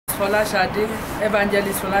Folashade,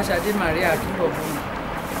 Evangelist Folashade Maria Akinboboye.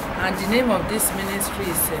 And the name of this ministry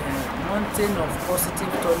is Mountain of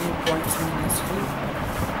Positive Turning Point Ministry.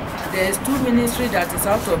 There is two ministries that is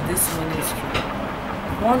out of this ministry.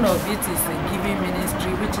 One of it is a giving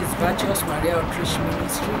ministry, which is Virtuous Maria Outreach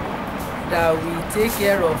Ministry, that we take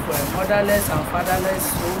care of motherless and fatherless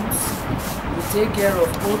homes. We take care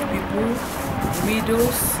of old people,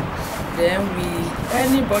 widows. Then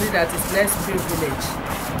anybody that is less privileged,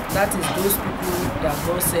 that is those people that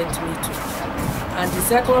God sent me to. And the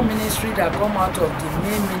second ministry that come out of the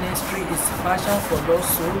main ministry is Passion for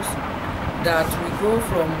Lost Souls, that we go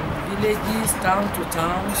from villages, town to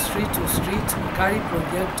town, street to street, we carry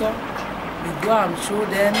projector, we go and show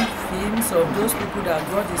them films of those people that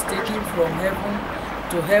God is taking from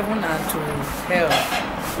heaven and to hell.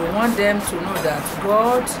 We want them to know that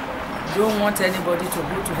God don't want anybody to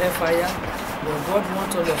go to hellfire, but God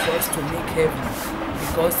wants all of us to make heaven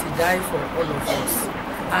because He died for all of us.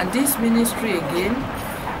 And this ministry again,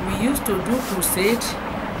 we used to do crusade.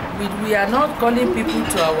 We are not calling people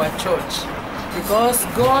to our church because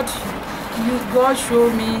God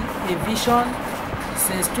showed me a vision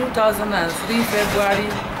since 2003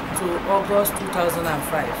 February to August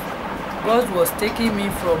 2005. God was taking me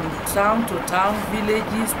from town to town,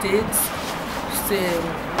 villages, states,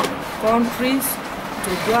 countries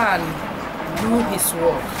to go and do His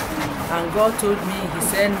work. And God told me, He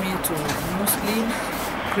sent me to Muslims,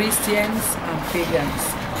 Christians and pagans,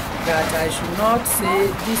 that I should not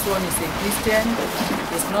say this one is a Christian,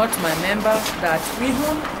 it's not my member, that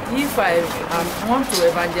even if I want to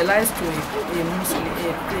evangelize to a Muslim,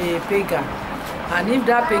 a pagan, and if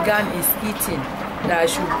that pagan is eating, that I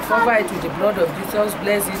should cover it with the blood of Jesus,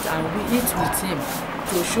 bless it, and we eat with him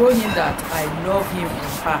to show him that I love him in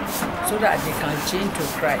heart, so that they can change to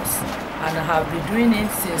Christ. And I have been doing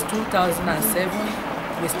it since 2007.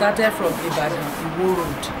 We started from Evang,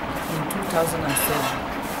 Road in 2007.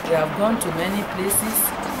 We have gone to many places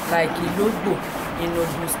like Ilobo in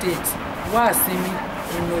Ogun State, Wasimi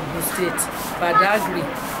in Ogun State, Badagry,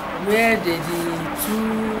 where the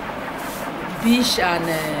two beach and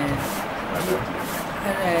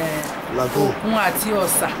lagoon.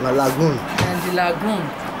 Lagoon. And the lagoon,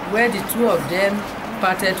 where the two of them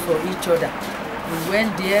parted for each other. We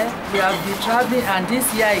went there. We have been traveling, and this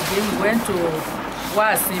year again we went to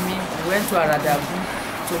Wasimi, we went to Aradabu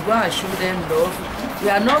to go and show them love. We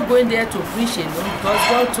are not going there to preach alone, because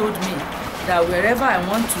God told me that wherever I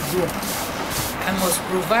want to go, I must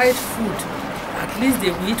provide food. At least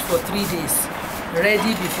they will eat for 3 days,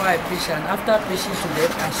 ready before I preach. And after preaching to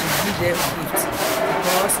them, I should give them gifts,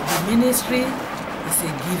 because the ministry is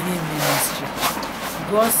a giving ministry.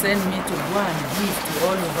 God sent me to go and give to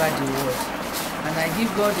all over the world. And I give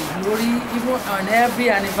God the glory. Even on every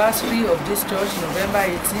anniversary of this church, November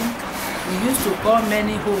 18, we used to call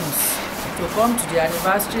many homes to come to the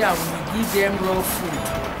anniversary, and we give them raw food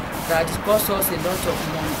that costs us a lot of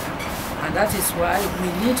money. And that is why we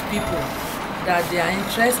need people that they are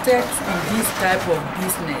interested in this type of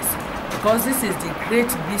business, because this is the great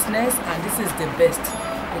business and this is the best.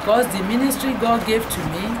 Because the ministry God gave to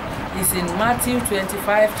me is in Matthew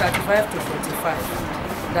 25:35 to 45.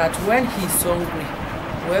 That when he's hungry,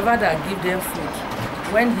 whoever that give them food,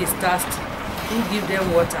 when he's thirsty, who give them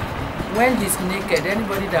water, when he's naked,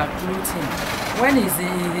 anybody that clothes him, when he's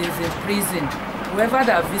in prison, whoever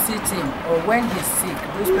that visits him, or when he's sick,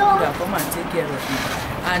 those people that come and take care of him.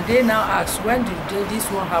 And they now ask, when did this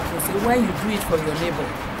one happen? Say, when you do it for your neighbor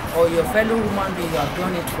or your fellow human being, you have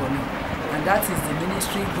done it for me. And that is the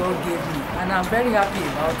ministry God gave me, and I'm very happy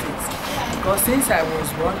about it, because since I was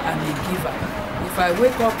born, I'm a giver. If I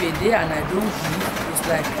wake up a day and I don't give, it's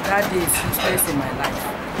like that day is useless in my life.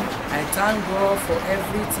 I thank God for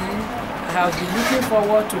everything. I have been looking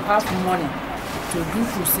forward to have money to do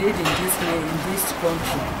crusade in this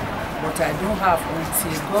country, but I don't have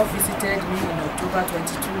until God visited me in October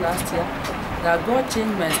 22 last year, that God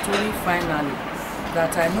changed my story finally,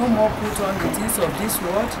 that I no more put on the things of this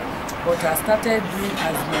world, but I started doing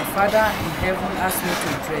as my Father in heaven asked me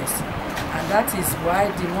to dress. And that is why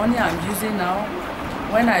the money I'm using now,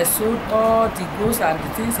 when I sold all the goods and the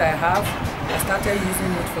things I have, I started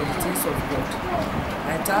using it for the things of God.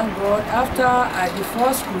 I thank God. After the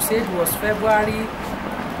first crusade was February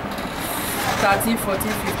 13,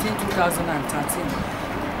 14, 15, 2013.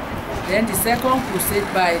 Then the second crusade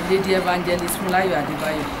by Lady Evangelist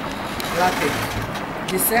Rapid.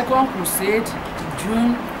 The second crusade,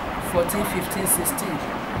 June 14, 15, 16,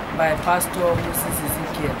 by Pastor Moses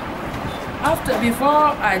Ezekiel.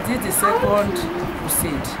 Before I did the second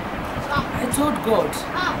crusade, I told God,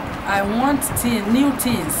 I want new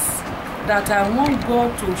things that I want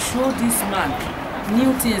God to show this man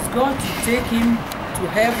new things, God to take him to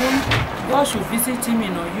heaven. God should visit him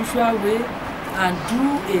in an unusual way and do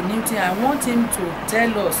a new thing. I want him to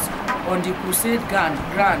tell us on the crusade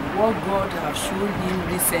ground what God has shown him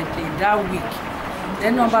recently in that week.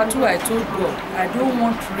 Then number 2, I told God, I don't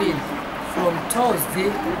want rain from Thursday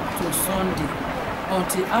to Sunday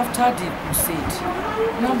until after the crusade.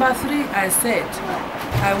 Number 3, I said,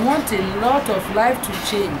 I want a lot of life to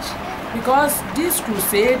change, because this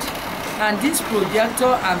crusade and this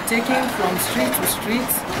projector I'm taking from street to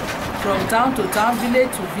street, from town to town, village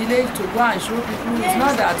to village, to go and show people. It's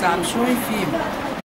not that I'm showing film.